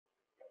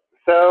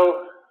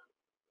So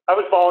I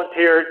was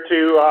volunteered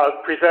to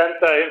present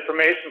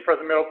information for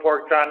the Middle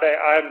Fork John Day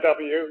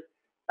IMW,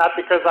 not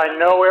because I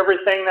know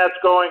everything that's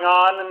going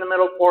on in the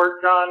Middle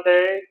Fork John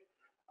Day,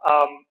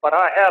 but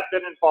I have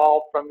been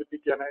involved from the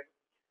beginning,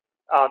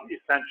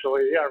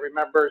 essentially. I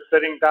remember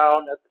sitting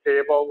down at the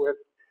table with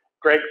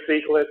Greg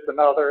Sieglitz and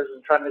others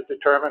and trying to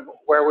determine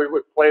where we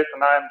would place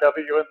an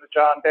IMW in the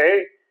John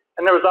Day.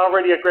 And there was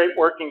already a great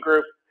working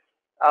group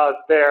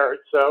there,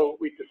 so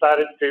we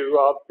decided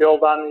to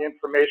build on the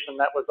information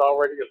that was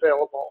already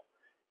available.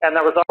 And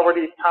there was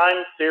already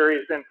time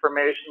series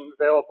information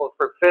available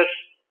for fish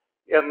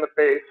in the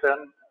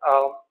basin,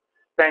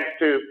 thanks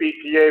to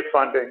BPA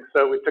funding.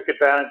 So we took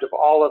advantage of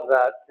all of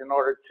that in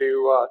order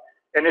to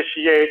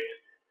initiate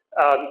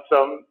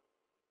some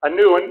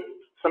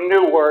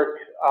new work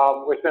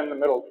within the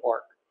Middle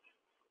Fork.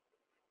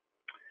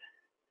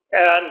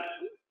 And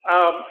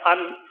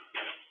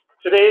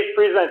today's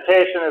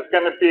presentation is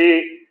going to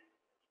be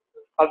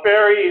a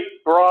very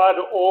broad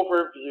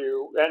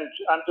overview, and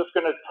I'm just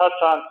going to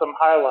touch on some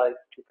highlights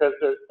because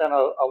there's been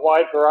a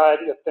wide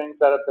variety of things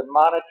that have been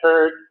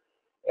monitored,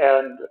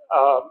 and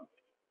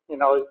you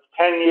know, it's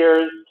 10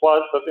 years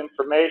plus of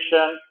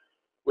information.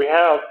 We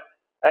have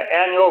an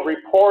annual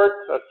report,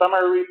 a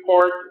summary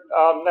report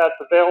that's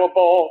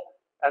available,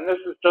 and this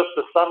is just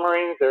a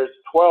summary. There's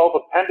 12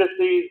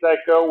 appendices that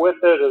go with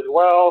it as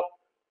well.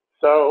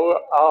 So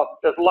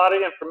there's a lot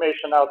of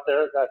information out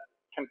there that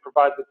can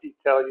provide the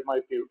detail you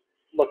might be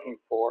looking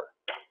for.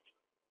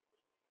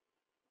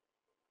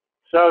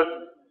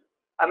 So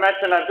I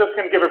mentioned I'm just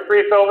going to give a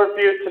brief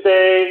overview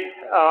today,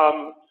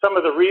 some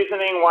of the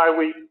reasoning why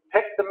we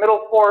picked the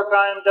Middle Fork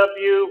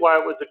IMW, why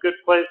it was a good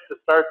place to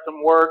start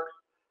some work.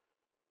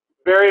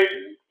 Very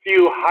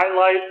few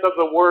highlights of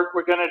the work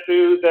we're going to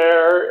do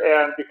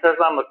there, and because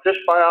I'm a fish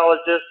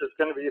biologist, it's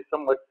going to be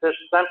somewhat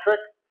fish-centric.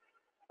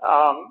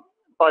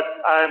 But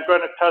I'm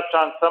going to touch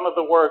on some of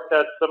the work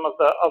that some of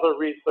the other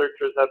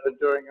researchers have been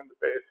doing in the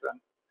basin.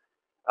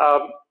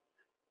 I'm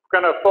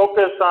going to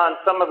focus on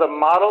some of the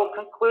model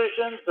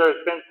conclusions.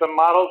 There's been some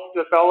models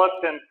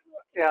developed and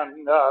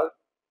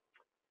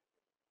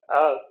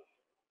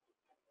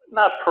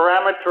not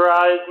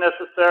parameterized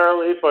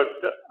necessarily, but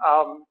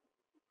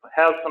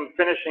have some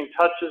finishing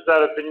touches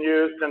that have been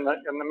used in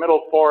the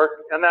Middle Fork,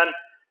 and then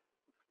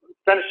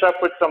finish up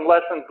with some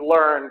lessons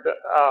learned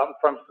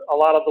from a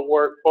lot of the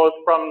work, both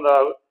from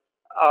the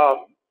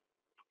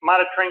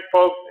monitoring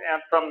folks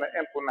and from the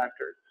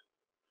implementers.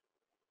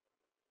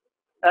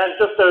 And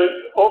just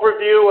an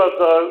overview of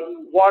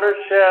the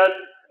watershed.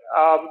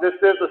 This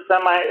is a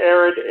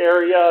semi-arid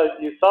area.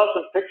 You saw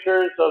some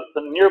pictures of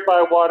some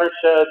nearby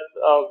watersheds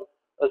of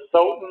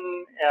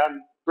Asotin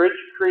and Bridge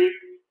Creek.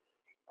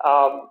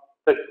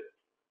 The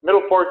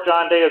Middle Fork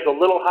John Day is a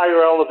little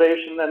higher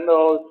elevation than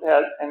those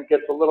and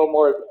gets a little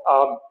more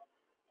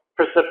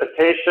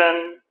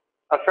precipitation.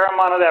 A fair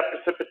amount of that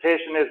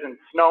precipitation is in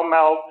snow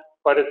melt,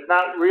 but it's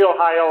not real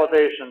high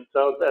elevation,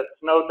 so that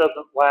snow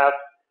doesn't last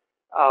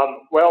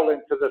well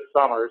into the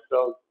summer.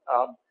 So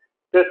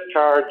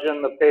discharge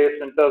in the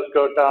basin does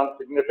go down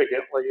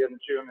significantly in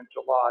June and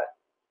July.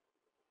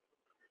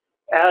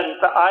 And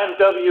the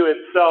IMW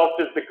itself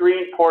is the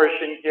green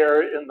portion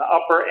here in the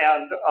upper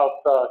end of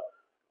the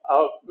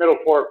Middle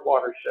Fork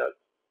watershed.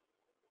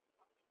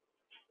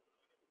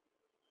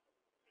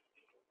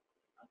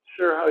 Not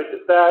sure how I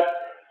did that.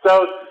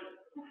 So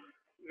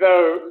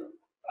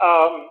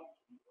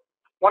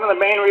one of the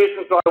main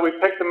reasons why we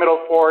picked the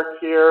Middle Fork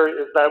here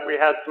is that we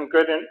had some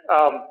good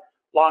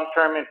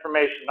long-term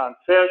information on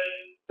fish.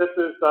 This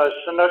is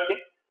Chinook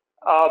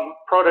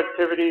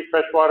productivity,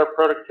 freshwater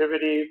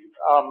productivity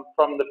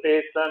from the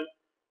basin.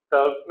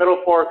 The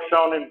Middle Fork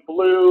shown in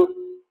blue,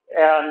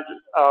 and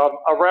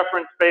a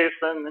reference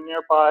basin, the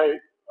nearby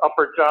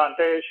Upper John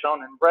Day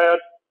shown in red.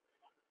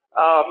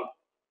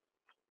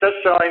 Just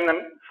showing the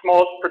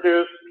smolts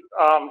produced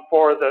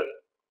for the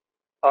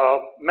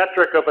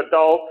metric of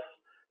adults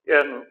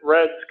in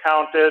reds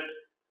counted,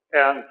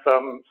 and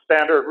some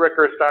standard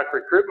Ricker stock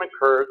recruitment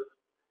curves.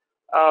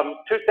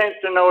 Two things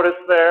to notice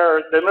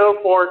there. The Middle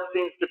Fork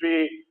seems to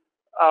be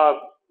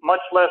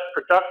much less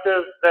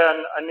productive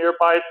than a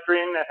nearby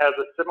stream that has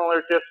a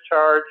similar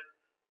discharge,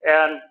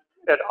 and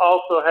it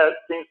also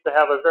seems to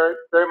have a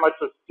very much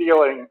a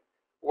ceiling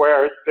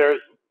where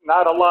there's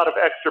not a lot of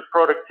extra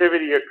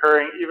productivity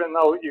occurring, even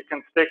though you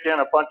can stick in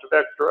a bunch of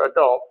extra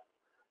adults.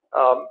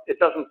 It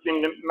doesn't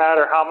seem to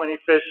matter how many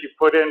fish you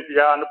put in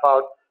beyond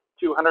about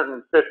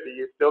 250,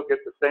 you still get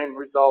the same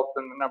results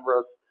in the number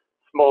of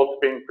smolts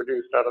being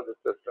produced out of the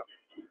system.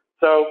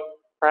 So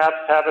perhaps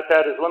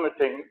habitat is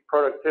limiting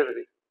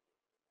productivity.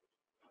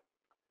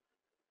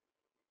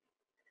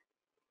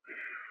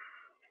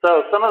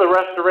 So some of the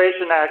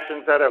restoration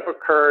actions that have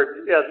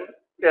occurred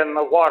in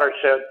the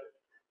watershed.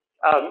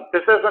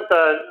 This isn't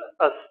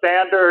a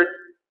standard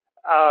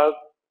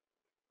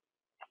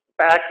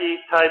backy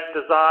type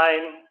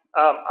design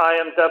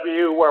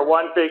IMW where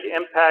one big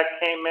impact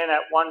came in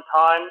at one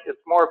time. It's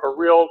more of a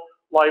real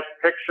life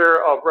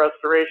picture of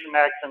restoration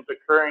actions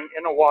occurring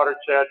in a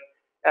watershed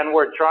and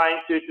we're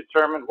trying to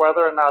determine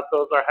whether or not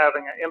those are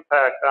having an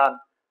impact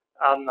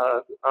on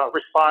the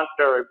response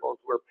variables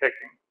we're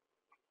picking.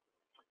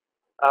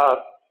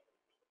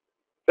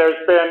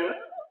 There's been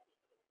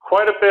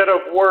quite a bit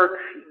of work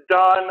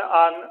done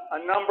on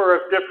a number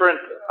of different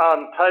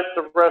types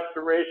of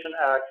restoration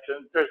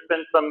actions. There's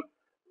been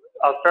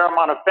a fair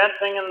amount of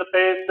fencing in the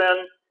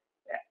basin,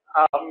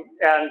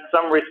 and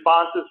some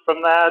responses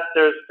from that.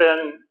 There's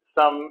been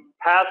some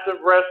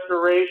passive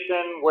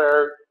restoration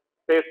where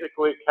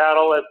basically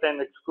cattle have been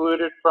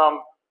excluded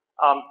from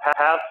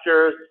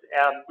pastures,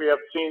 and we have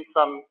seen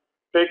some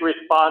big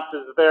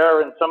responses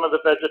there in some of the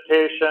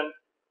vegetation.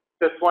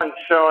 This one's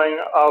showing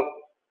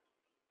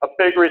a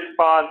big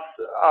response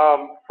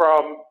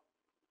from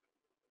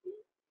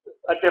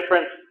a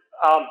difference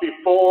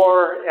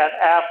before and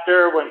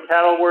after when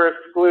cattle were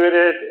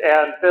excluded,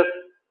 and this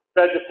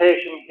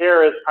vegetation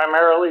here is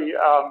primarily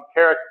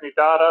Carex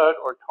nudata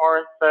or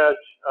torrent sedge,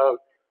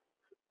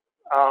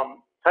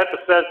 type of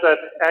sedge that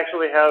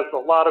actually has a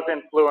lot of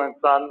influence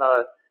on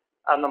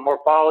the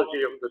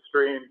morphology of the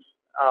streams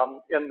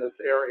in this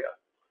area.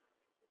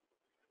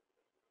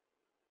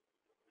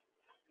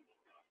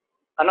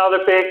 Another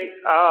big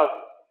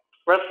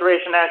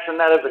restoration action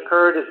that has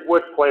occurred is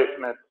wood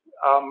placement.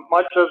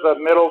 Much of the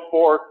Middle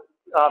Fork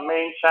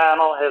main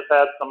channel has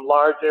had some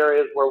large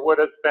areas where wood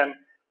has been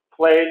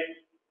placed,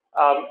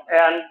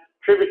 and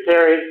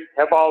tributaries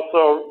have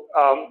also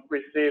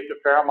received a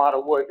fair amount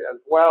of wood as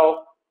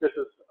well. This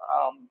is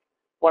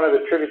one of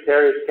the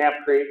tributaries, Camp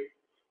Creek,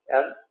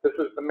 and this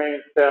is the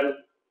main stem,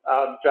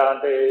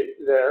 John Day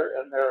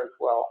there and there as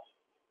well.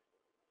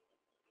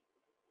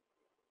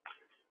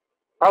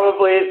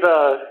 Probably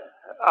the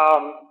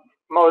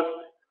most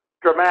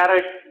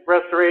dramatic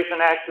restoration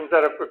actions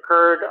that have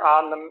occurred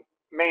on the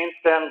main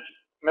stem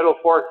Middle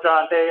Fork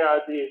John Day are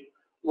the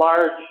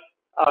large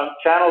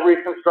channel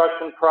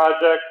reconstruction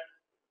projects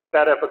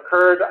that have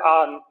occurred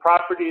on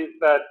properties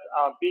that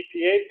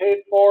BPA paid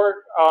for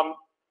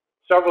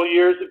several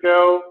years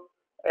ago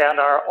and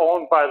are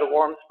owned by the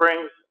Warm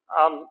Springs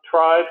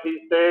tribe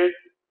these days.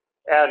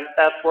 And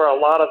that's where a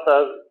lot of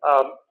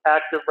the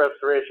active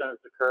restoration has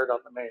occurred on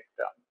the main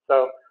stem.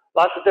 So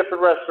lots of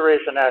different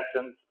restoration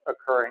actions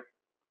occurring.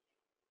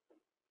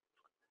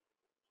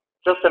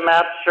 Just a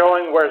map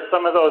showing where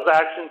some of those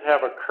actions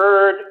have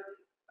occurred,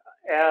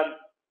 and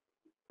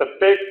the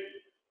big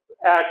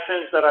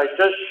actions that I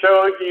just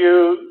showed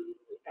you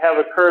have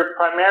occurred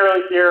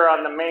primarily here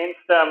on the main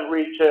stem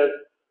reaches,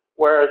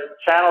 where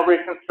channel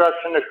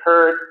reconstruction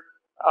occurred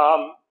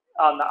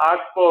on the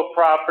Oxbow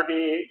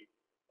property,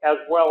 as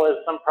well as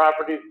some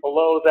properties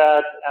below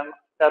that, and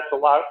that's a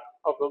lot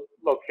of the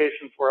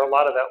locations where a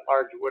lot of that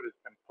large wood has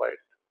been placed.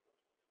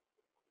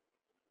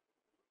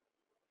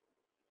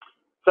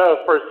 So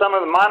for some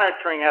of the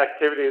monitoring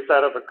activities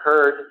that have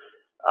occurred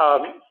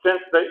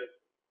since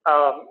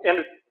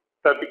in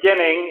the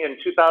beginning in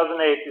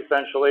 2008,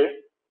 essentially,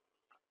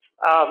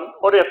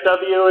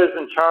 ODFW is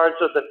in charge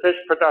of the fish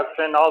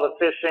production, all the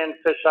fish in,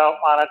 fish out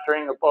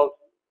monitoring of both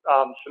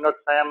Chinook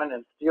salmon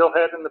and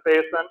steelhead in the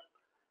basin.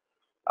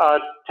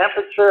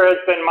 Temperature has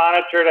been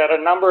monitored at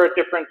a number of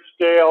different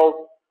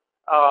scales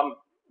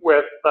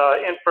with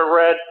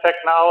infrared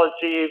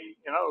technology,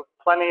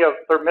 plenty of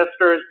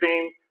thermistors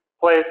being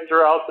placed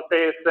throughout the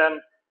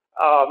basin.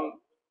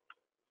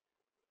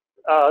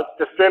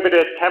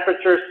 Distributed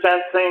temperature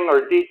sensing,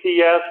 or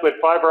DTS, with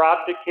fiber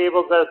optic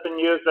cables has been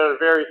used at a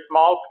very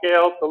small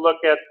scale to look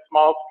at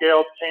small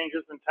scale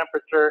changes in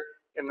temperature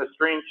in the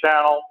stream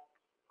channel.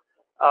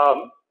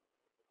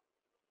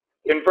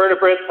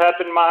 Invertebrates have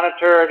been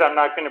monitored. I'm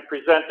not going to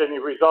present any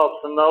results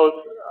from those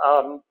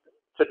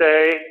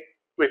today.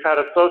 We've had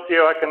a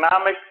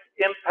socioeconomic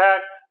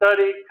impact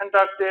study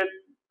conducted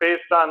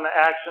based on the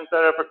actions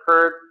that have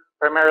occurred,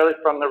 primarily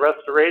from the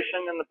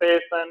restoration in the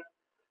basin.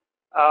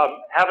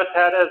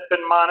 Habitat has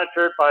been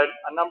monitored by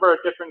a number of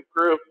different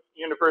groups,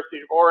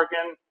 University of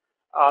Oregon,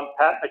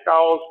 Pat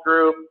McDowell's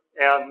group,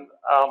 and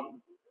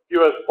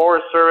U.S.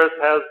 Forest Service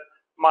has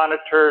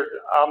monitored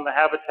the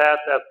habitat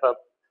at the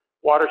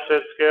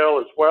watershed scale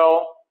as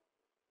well.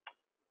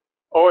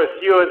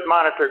 OSU has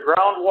monitored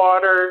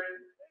groundwater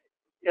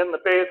in the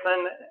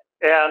basin,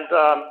 and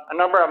a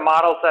number of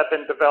models have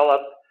been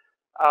developed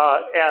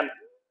and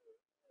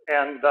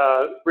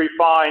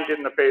refined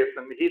in the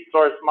basin. The heat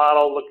source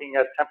model looking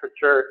at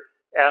temperature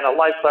and a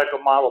life cycle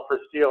model for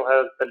steel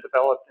has been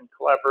developed in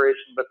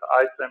collaboration with the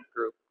ISIM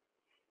group.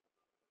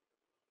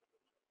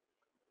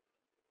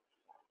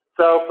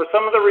 So for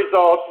some of the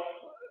results,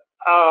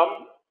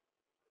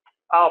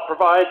 I'll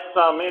provide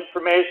some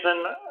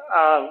information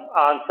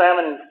on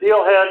salmon and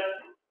steelhead,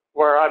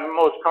 where I'm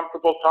most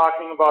comfortable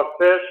talking about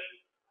fish.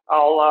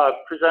 I'll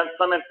present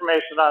some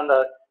information on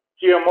the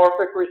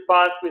geomorphic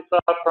response we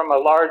saw from a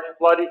large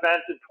flood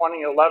event in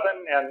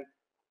 2011 and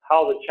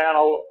how the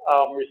channel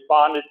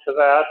responded to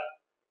that.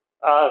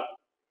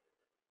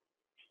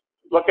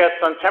 Look at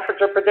some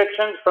temperature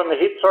predictions from the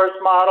heat source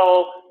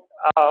model,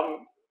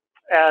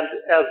 and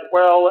as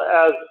well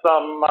as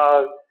some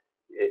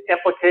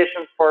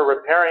implications for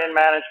riparian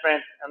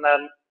management, and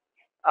then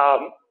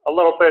a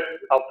little bit,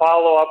 I'll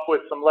follow up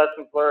with some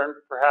lessons learned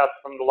perhaps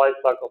from the life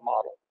cycle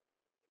model.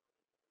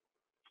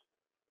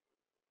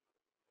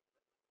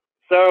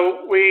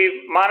 So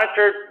we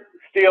monitored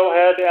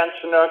steelhead and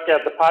Chinook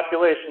at the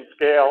population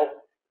scale,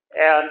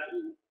 and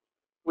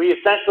we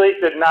essentially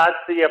did not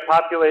see a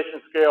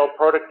population scale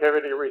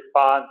productivity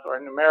response or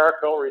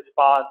numerical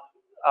response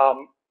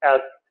as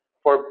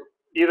for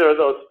either of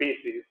those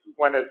species,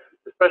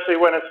 especially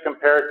when it's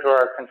compared to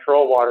our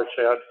control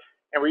watershed.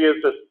 And we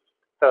used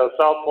the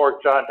South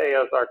Fork John Day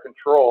as our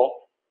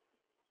control.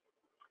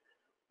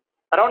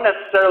 I don't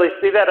necessarily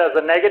see that as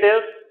a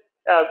negative.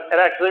 It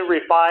actually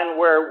refined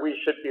where we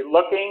should be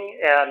looking,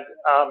 and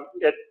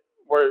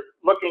we're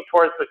looking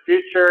towards the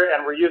future,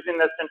 and we're using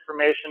this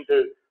information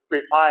to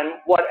refine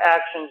what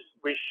actions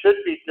we should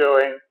be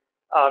doing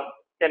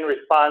in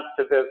response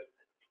to this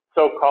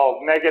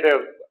so-called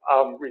negative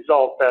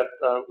result that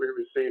we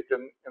received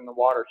in the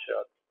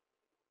watershed.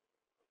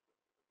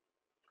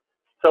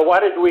 So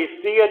why did we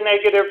see a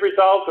negative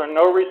result or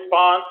no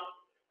response?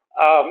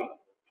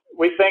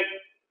 We think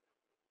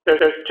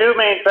there's two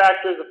main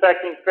factors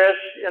affecting fish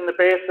in the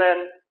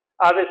basin.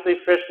 Obviously,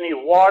 fish need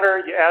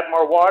water. You add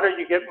more water,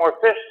 you get more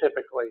fish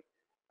typically.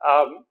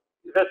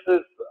 This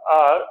is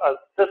a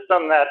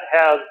system that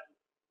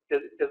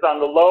is on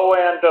the low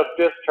end of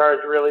discharge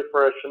really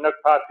for a Chinook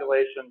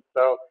population.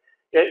 So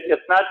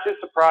it's not too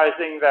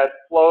surprising that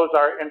flows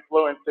are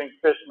influencing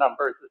fish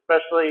numbers,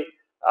 especially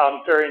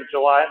during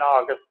July and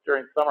August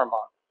during summer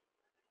months.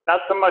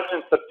 Not so much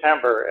in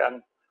September.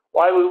 And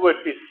why we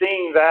would be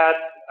seeing that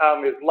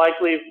is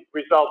likely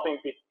resulting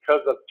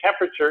because of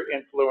temperature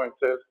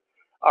influences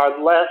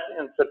are less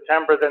in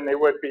September than they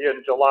would be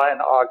in July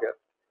and August.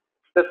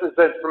 This is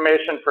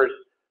information for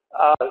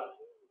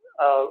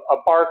a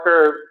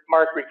Barker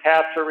mark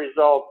recapture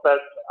result that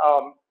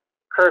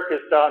Kirk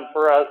has done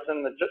for us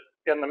in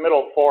the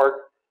Middle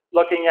Fork,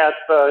 looking at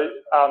the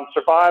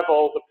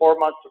survival, the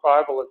 4-month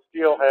survival of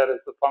steelhead as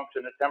a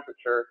function of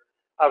temperature.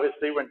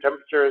 Obviously, when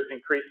temperature is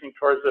increasing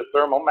towards the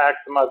thermal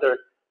maxima,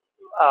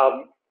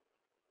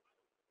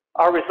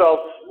 our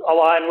results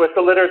align with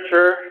the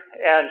literature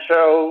and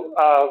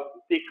show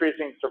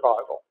decreasing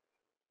survival.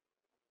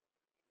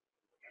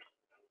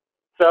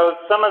 So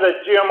some of the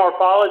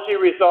geomorphology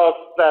results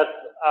that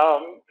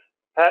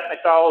Pat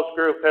McDowell's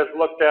group has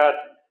looked at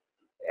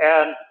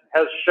and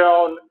has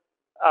shown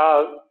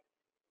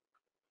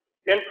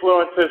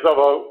influences of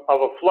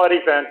a flood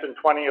event in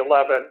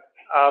 2011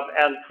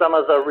 and some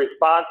of the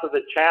response of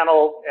the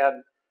channel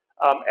and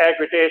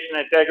aggradation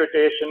and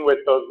degradation with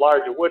those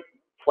larger wood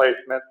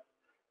placements.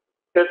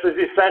 This is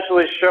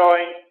essentially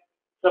showing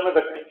some of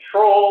the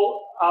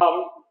control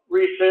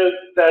reaches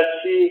that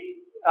she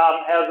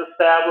has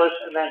established,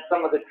 and then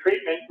some of the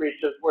treatment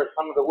reaches where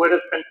some of the wood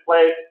has been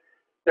placed.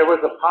 There was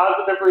a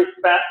positive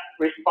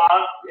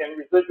response in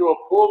residual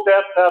pool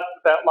depth of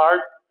that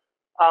large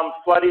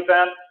flood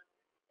event,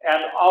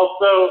 and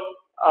also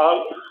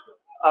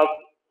a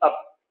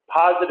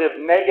positive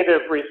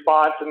negative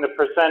response in the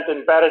percent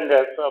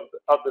embeddedness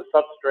of the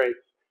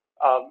substrates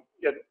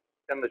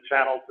in the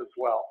channels as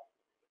well.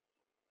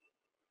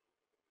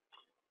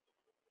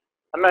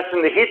 I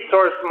mentioned the heat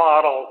source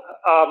model,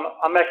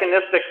 a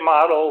mechanistic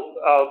model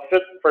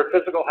for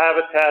physical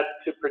habitats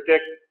to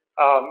predict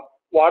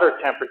water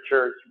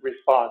temperatures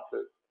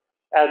responses.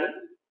 And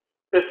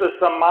this is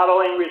some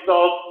modeling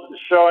results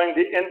showing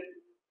the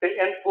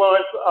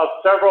influence of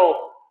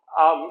several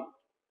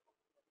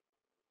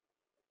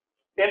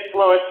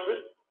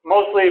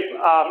mostly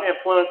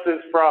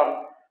influences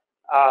from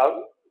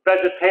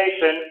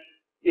vegetation.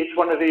 Each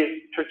one of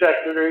these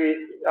trajectories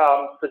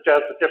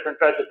suggests a different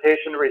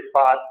vegetation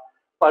response.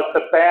 But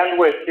the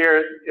bandwidth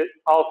here it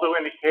also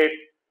indicates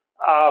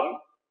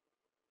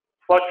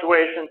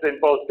fluctuations in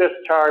both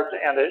discharge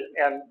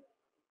and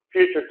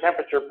future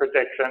temperature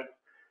predictions.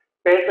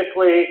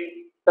 Basically,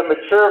 the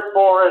mature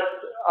forest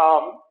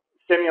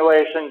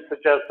simulation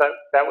suggests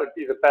that would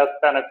be the best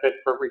benefit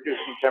for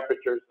reducing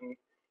temperatures in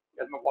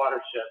the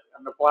watershed.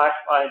 And the black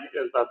line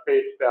is our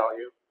base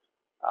value.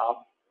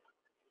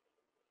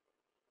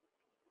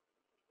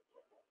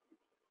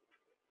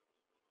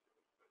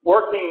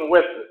 Working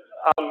with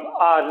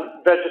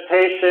on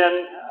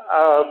vegetation,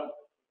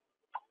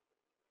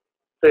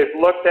 they've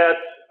looked at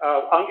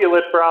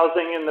ungulate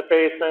browsing in the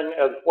basin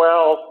as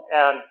well,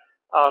 and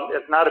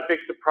it's not a big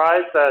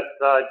surprise that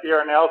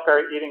deer and elk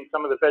are eating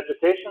some of the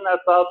vegetation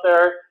that's out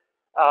there.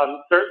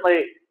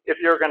 Certainly, if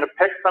you're going to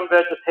pick some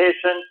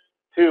vegetation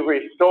to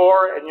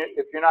restore, and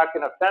if you're not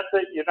going to fence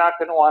it, you're not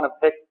going to want to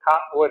pick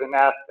cottonwood and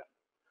aspen,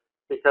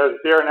 because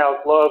deer and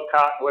elk love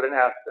cottonwood and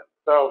aspen.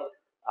 So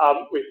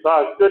we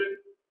saw good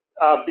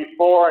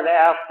before and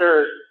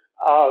after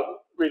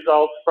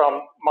results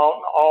from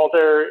mountain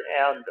alder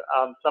and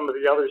some of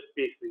the other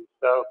species.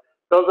 So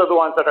those are the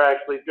ones that are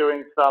actually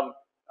doing some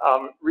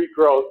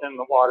regrowth in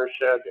the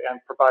watershed and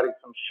providing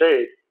some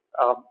shade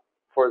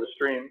for the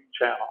stream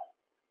channel.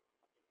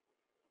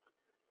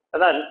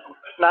 And then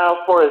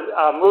now for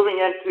moving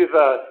into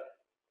the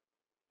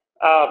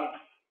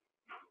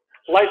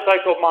life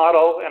cycle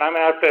model, and I'm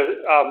going to have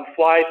to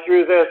fly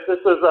through this. This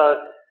is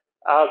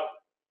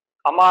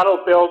a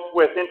model built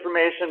with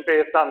information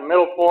based on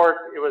Middle Fork.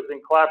 It was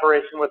in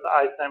collaboration with the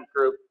ISEM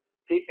group.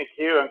 Pete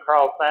McHugh and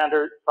Carl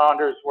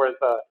Saunders were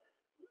the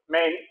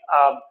main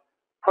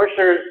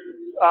pushers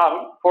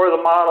for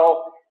the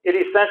model. It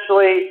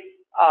essentially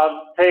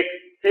takes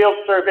field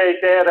survey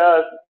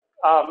data,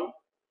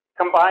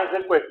 combines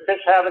it with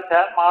fish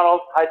habitat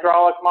models,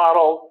 hydraulic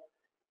models,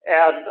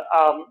 and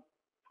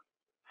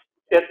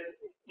it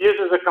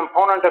uses a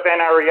component of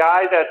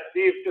NREI that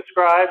Steve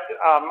described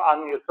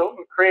on the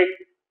Asilton Creek,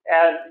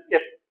 and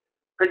it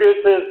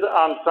produces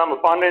some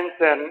abundance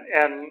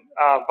and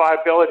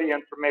viability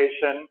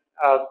information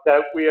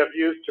that we have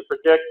used to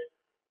predict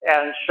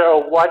and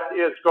show what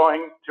is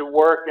going to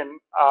work in,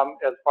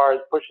 as far as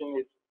pushing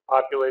these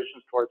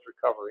populations towards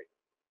recovery.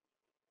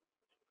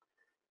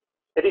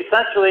 It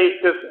essentially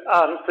just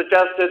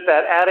suggested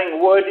that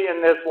adding wood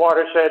in this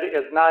watershed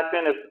is not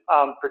going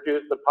to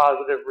produce a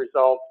positive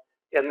result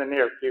in the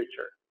near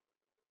future.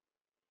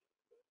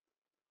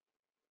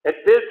 It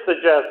did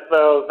suggest,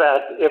 though,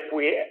 that if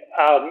we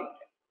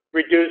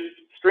reduce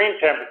stream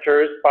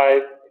temperatures by,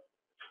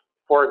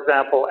 for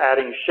example,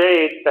 adding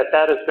shade,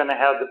 that is going to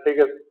have the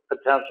biggest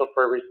potential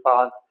for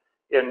response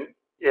in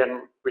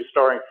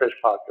restoring fish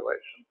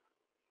populations.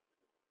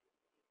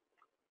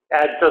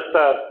 And just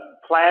a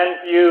plan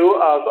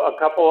view of a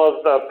couple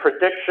of the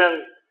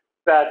predictions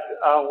that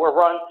were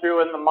run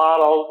through in the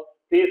model.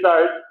 This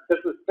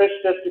is fish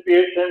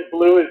distribution.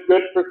 Blue is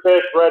good for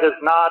fish, red is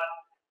not.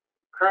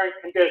 Current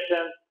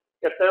conditions,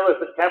 if there was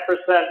a 10%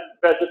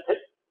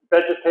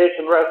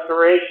 vegetation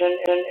restoration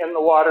in the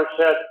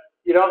watershed,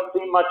 you don't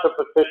see much of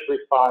a fish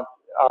response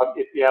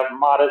if you have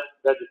modest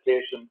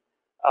vegetation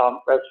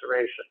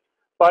restoration.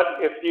 But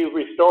if you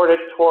restored it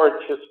towards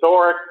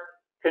historic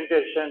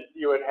conditions,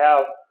 you would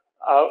have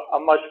a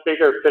much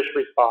bigger fish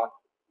response,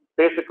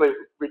 basically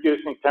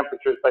reducing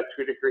temperatures by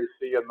 2 degrees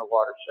C in the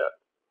watershed.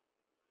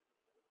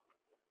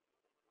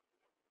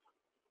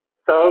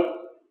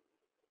 So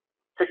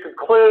to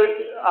conclude,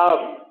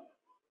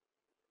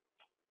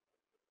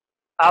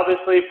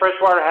 obviously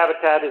freshwater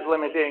habitat is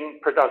limiting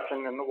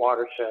production in the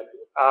watershed.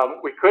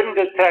 We couldn't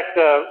detect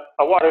a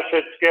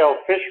watershed scale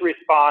fish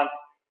response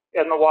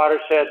in the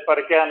watershed, but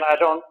again, I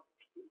don't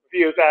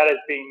view that as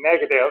being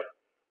negative.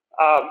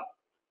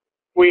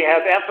 We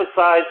have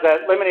emphasized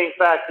that limiting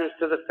factors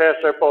to the fish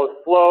are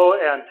both flow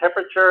and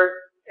temperature,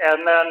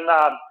 and then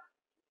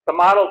the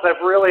models have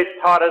really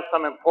taught us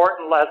some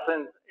important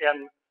lessons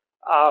in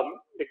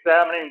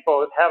examining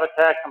both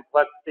habitat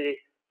complexity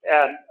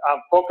and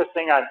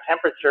focusing on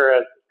temperature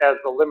as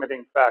the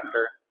limiting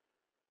factor.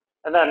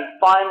 And then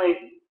finally,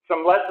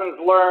 some lessons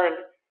learned.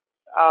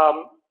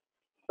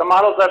 The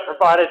models have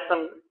provided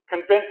some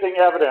convincing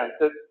evidence.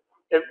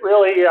 It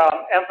really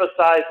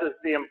emphasizes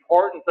the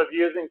importance of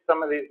using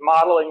some of these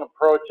modeling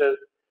approaches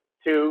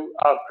to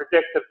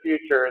predict the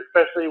future,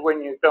 especially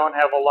when you don't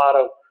have a lot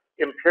of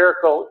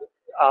empirical,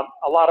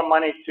 a lot of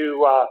money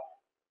to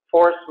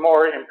force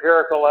more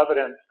empirical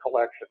evidence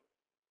collection.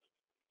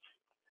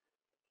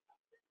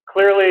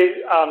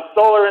 Clearly,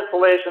 solar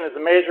insolation is a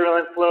major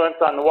influence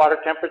on the water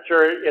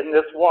temperature in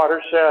this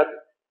watershed,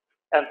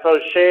 and so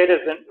shade is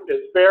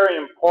very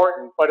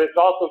important, but it's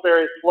also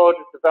very slow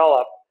to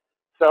develop.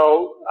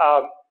 So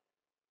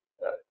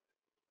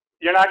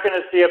you're not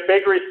going to see a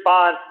big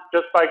response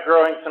just by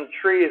growing some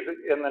trees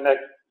in the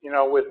next,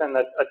 within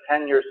a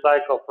 10-year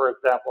cycle, for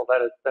example.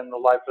 That has been the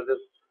life of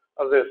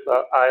this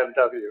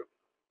IMW.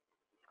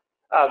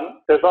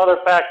 There's other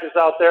factors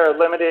out there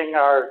limiting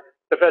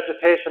the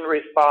vegetation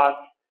response.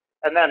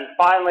 And then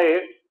finally,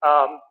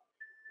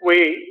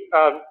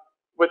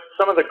 with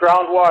some of the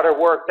groundwater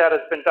work that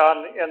has been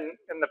done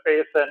in the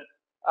basin,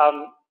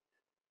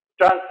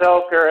 John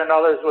Selker and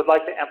others would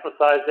like to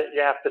emphasize that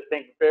you have to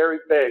think very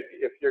big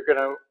if you're going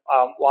to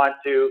want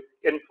to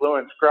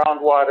influence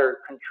groundwater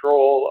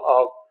control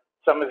of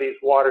some of these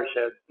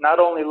watersheds. Not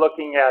only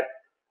looking at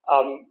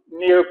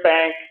near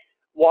bank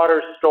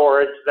water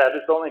storage that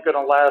is only going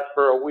to last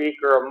for a week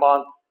or a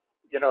month,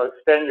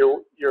 extend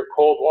your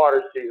cold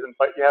water season,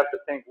 but you have to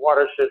think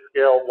watershed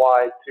scale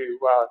wide to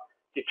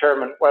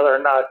determine whether or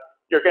not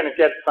you're going to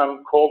get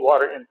some cold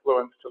water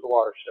influence to the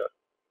watershed.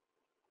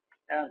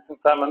 And since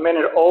I'm a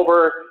minute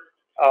over,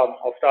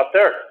 I'll stop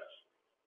there.